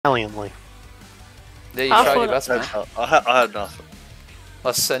valiantly. Yeah, you tried your best, man. I had nothing.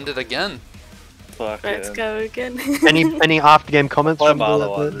 Let's send it again. Fuck Let's go again. Any after game comments from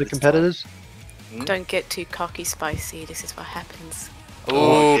the competitors? Don't get too cocky, Spiciie. This is what happens.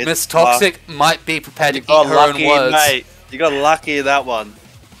 Ooh, Misstoxic might be prepared to eat her lucky, own words. Mate. You got lucky in that one.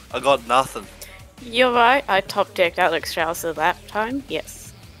 I got nothing. You're right. I top decked Alex Strauser that time.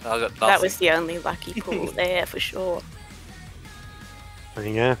 Yes. I got nothing. That was the only lucky pull there for sure. There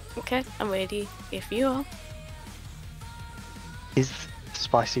you go. Okay, I'm ready. If you are. Is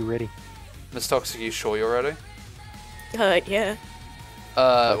Spiciie ready? Misstoxic, you sure you're ready? Yeah.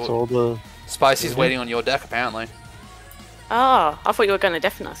 That's all the... Spicie's waiting on your deck, apparently. Oh, I thought you were going to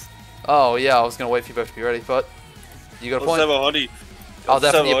deafen us. Oh, yeah, I was going to wait for you both to be ready, but... You got a point? I'll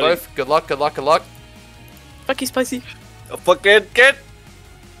deafen you both. Good luck, good luck, good luck. Fuck you, Spiciie. Fucking get.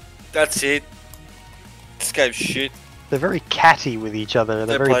 That's it. This game's shit. They're very catty with each other.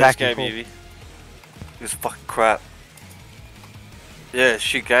 They're very back and forth. This fucking crap. Yeah,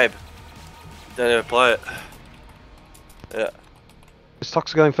 shit game. Don't ever play it. Yeah.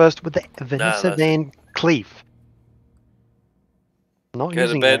 Stocks going first with the Vanessa Van Cleef. Not get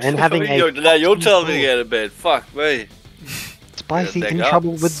using bed. it and having Now you're telling me to get to bed. Fuck me. Spiciie in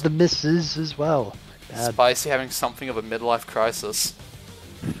trouble with the misses as well. Bad. Spiciie having something of a midlife crisis.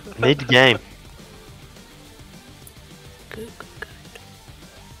 Mid game. Good.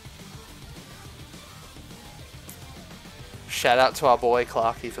 Shout out to our boy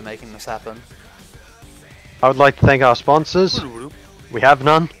Clarky for making this happen. I would like to thank our sponsors. We have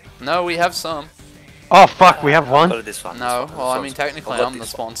none. No, we have some. Oh fuck, we have one. No, well I mean technically I'm the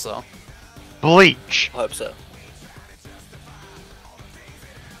sponsor. Bleach. I hope so.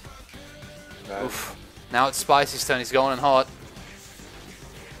 Oof. Now it's Spicie's turn, he's going in hot.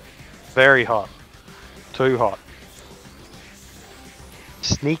 Very hot. Too hot.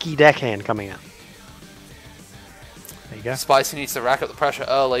 Sneaky deckhand coming out. There you go. Spiciie needs to rack up the pressure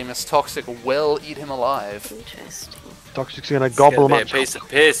early. Misstoxic will eat him alive. Interesting. Toxic's gonna gobble him up. Piece of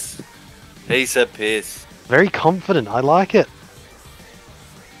piss. Piece of piss. Very confident, I like it.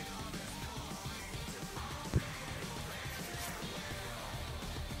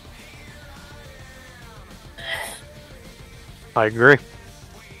 I agree.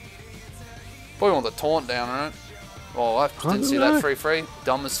 Boy, want the taunt down, right? Oh, I didn't see that free.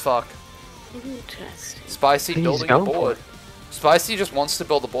 Dumb as fuck. Interesting. Spiciie building a board. Spiciie just wants to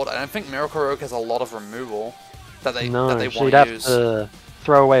build a board. I don't think Miracle Rogue has a lot of removal that they want to use. She'd have to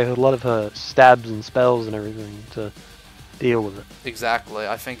throw away a lot of her stabs and spells and everything to deal with it. Exactly.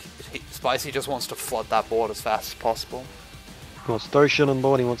 I think Spiciie just wants to flood that board as fast as possible. He wants to throw shit on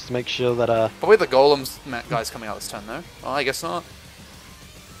board. He wants to make sure that Probably the Golems guy's coming out this turn though. Oh, I guess not.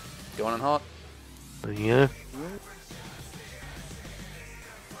 Going in hot. Yeah.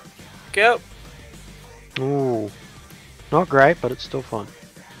 Go. Ooh. Not great, but it's still fun.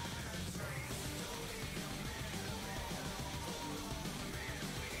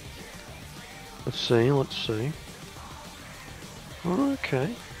 Let's see.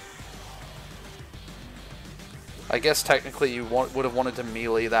 Okay. I guess technically you would have wanted to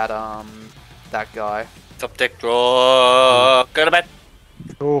melee that that guy. Top deck draw. Go to bed.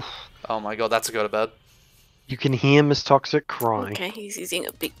 Oof. Oh my god, that's a go to bed. You can hear Misstoxic crying. Okay, he's using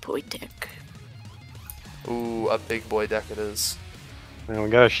a big boy deck. Ooh, a big boy deck it is. There we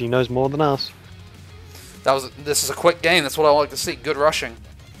go, she knows more than us. This is a quick game, that's what I like to see. Good rushing.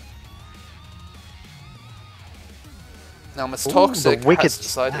 Now Misstoxic has to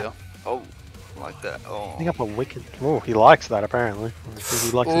decide here. Oh, like that. Oh. I think up a wicked. Oh, he likes that apparently.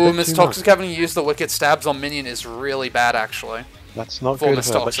 Ooh, Misstoxic having used the wicked stabs on minion is really bad actually. That's not good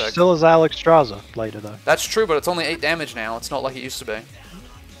for her, but she still has Alex Strauser later though. That's true, but it's only 8 damage now. It's not like it used to be.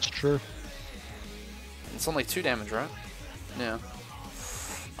 It's true. It's only 2 damage, right? Yeah.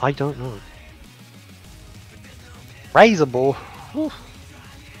 I don't know. Razor Ball. Oof.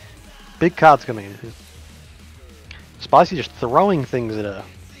 Big cards coming in here. Spiciie just throwing things at her.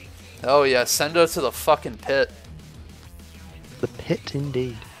 Oh yeah, send her to the fucking pit. The pit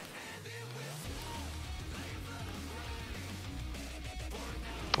indeed.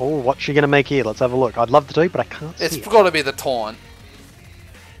 Oh, what's she gonna make here? Let's have a look. I'd love to do, but I can't see It's it. got to be the taunt.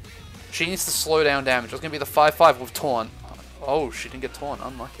 She needs to slow down damage. It's gonna be the 5/5 with taunt. Oh, she didn't get taunt.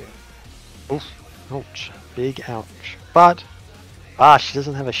 Unlucky. Oof. Ouch. Big ouch. But, she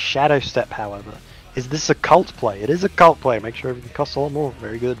doesn't have a Shadow Step, however. Is this a cult play? It is a cult play. Make sure everything costs a lot more.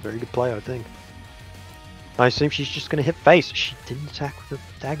 Very good play, I think. I assume she's just going to hit face. She didn't attack with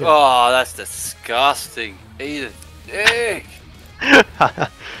a dagger. Oh, that's disgusting. Eat a dick.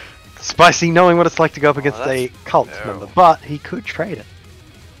 Spiciie knowing what it's like to go up against a cult member, but he could trade it.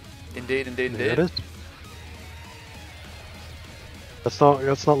 Indeed, indeed, There it indeed. is. That's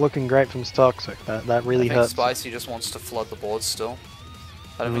not looking great from Misstoxic. That really I think hurts. Spiciie just wants to flood the board still.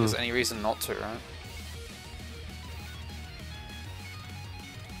 I don't think there's any reason not to, right?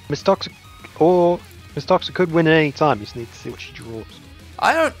 Misstoxic could win at any time. You just need to see what she draws.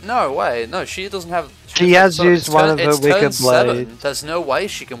 I don't know. Wait, no, she doesn't have. She has used one of her it's wicked turn 7. blades. There's no way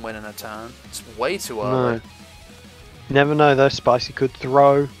she can win in a turn. It's way too early. No. You never know though. Spiciie could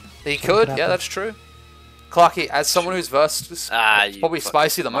throw. He Something could, yeah, happen. that's true. Clarky, as someone who's versed, you probably fucking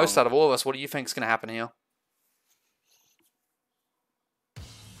Spiciie the most clown. out of all of us, what do you think is going to happen here?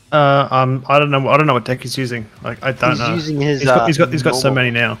 I don't know. I don't know what deck he's using. Like, I don't He's know. using his. He's got so normal-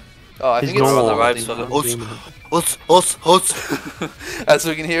 many now. Oh, I His think it's normal on the right thing, side of not us. demon. Us. As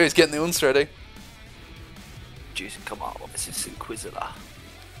we can hear, he's getting the uns ready. Jeez, come on, this is Inquisitor.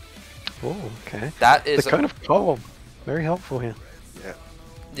 Oh, okay. That is The cone of cold. Very helpful here.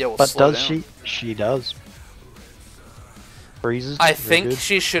 yeah, we'll But slow does down. she does. Freezes. I very think good.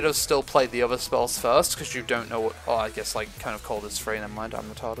 she should have still played the other spells first, because you don't know what... Oh, I guess, like, Cone of Cold is free. Never mind, I'm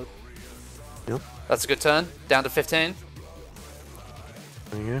retarded. Yep. That's a good turn. Down to 15.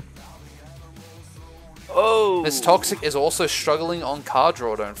 There you go. Oh! Misstoxic is also struggling on card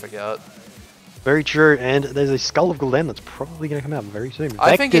draw, don't forget. Very true, and there's a Skull of Gul'dan that's probably going to come out very soon.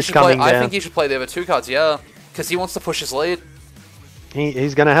 I think he Vector's should play. coming I down. think he should play the other 2 cards, yeah, because he wants to push his lead.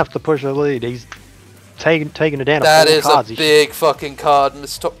 He's going to have to push the lead. He's taking it down. That to 4 is cards. a He big fucking card.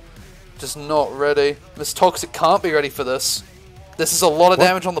 Just not ready. Misstoxic can't be ready for this. This is a lot of What?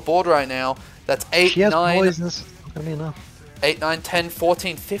 damage on the board right now. That's 8, She has 9, poisons. It's not going to be enough. 8, 9, 10,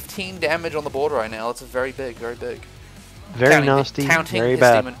 14, 15 damage on the board right now. That's very big, very big. Very nasty. Counting Very his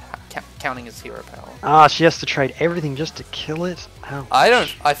bad. demon, counting his hero power. Ah, she has to trade everything just to kill it.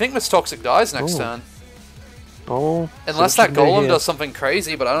 Ouch. I think Misstoxic dies next Ooh. turn. Oh. Unless so what that she can do golem here? does something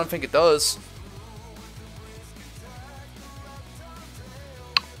crazy, but I don't think it does.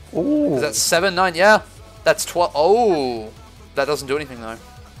 Ooh. Is that 7, 9? Yeah. That's 12. Oh. That doesn't do anything, though.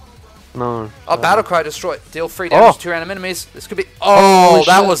 No. Oh, Battlecry destroyed. Deal 3 damage to 2 random enemies. This could be... Oh, Holy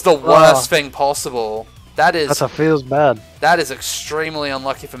that shit. was the worst thing possible. That That feels bad. is extremely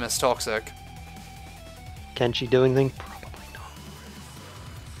unlucky for Misstoxic. Can she do anything? Probably not.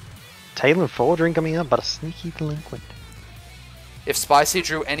 Taylor Fordring coming up, but a sneaky delinquent. If Spiciie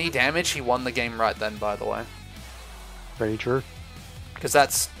drew any damage, he won the game right then, by the way. Very true. Because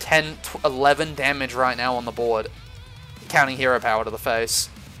that's 10, 11 damage right now on the board. Counting hero power to the face.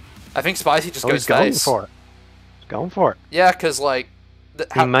 I think Spiciie just Oh, goes he's going face. for it. He's going for it. Yeah, because, like...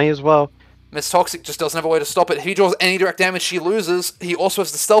 He may as well. Misstoxic just doesn't have a way to stop it. If he draws any direct damage, she loses. He also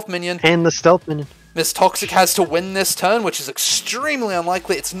has the stealth minion. And the stealth minion. Misstoxic has to win this turn, which is extremely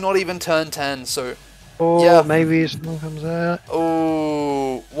unlikely. It's not even turn 10, so... Oh, Yeah. maybe someone comes out.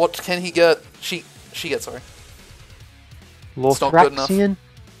 Oh, what can he get? She gets, sorry. It's not good enough. Lothraxian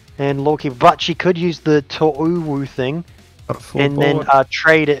and Loki, but she could use the To'uwu thing Got a full and board. then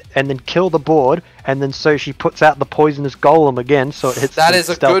trade it and then kill the board, and then so she puts out the poisonous golem again, so it hits. That the is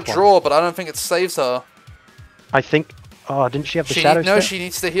a stealth good one. draw, but I don't think it saves her. I think. Oh, didn't she have the shadow? No, step? she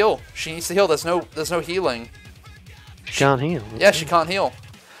needs to heal. She needs to heal. There's no healing. She can't heal. Yeah, she can't heal.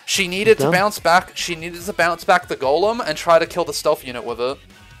 She needed to Done. bounce back. She needed to bounce back the golem and try to kill the stealth unit with it.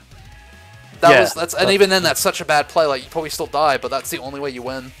 And even then, that's such a bad play. Like, you probably still die, but that's the only way you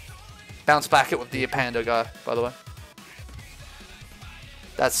win. Bounce back it with the panda guy, by the way.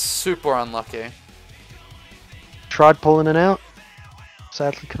 That's super unlucky. Tried pulling it out.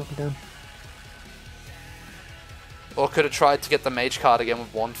 Sadly, couldn't be done. Or could have tried to get the mage card again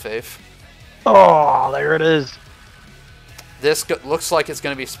with one thief. Oh, there it is. This looks like it's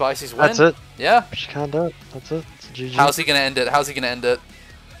going to be Spicie's win. That's it. Yeah. She can't do it. That's it. It's a GG. How's he going to end it? How's he going to end it?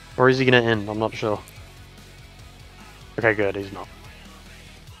 Or is he going to end? I'm not sure. Okay, good. He's not.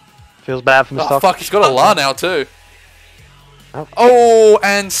 Feels bad for Oh, Misstoxic. fuck. He's got a La now, too. Oh. Oh,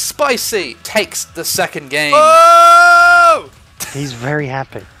 and Spiciie takes the second game. Oh! He's very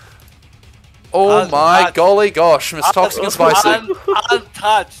happy. Oh my Untouched. golly gosh. Misstoxic and Spiciie.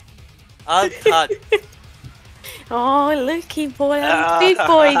 Untouched. Untouched. Oh, look, he bought out his big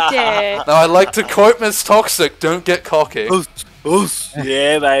boy deck. Now, I'd like to quote Misstoxic, don't get cocky. Us. Us.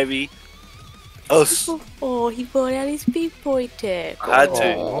 Yeah, baby. Us. Oh, he bought out his big boy deck. I had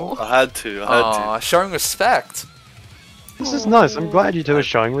to. Oh. I had to. I had Aw, showing respect. This is nice. I'm glad you two are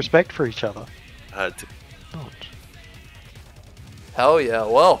showing respect for each other. to. I had to. Hell yeah,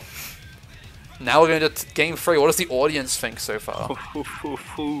 well. Now we're going to game 3. What does the audience think so far?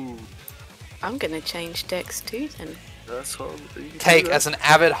 I'm gonna change decks too then. That's all. Cake, as an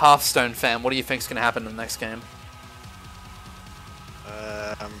avid Hearthstone fan, what do you think's going to happen in the next game?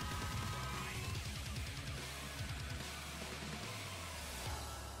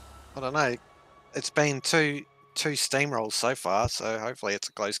 I don't know. It's been two steamrolls so far, so hopefully it's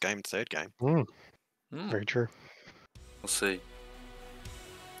a close game, third game. Very true. We'll see.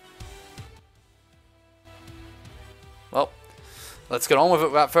 Well, let's get on with it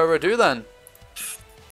without further ado then.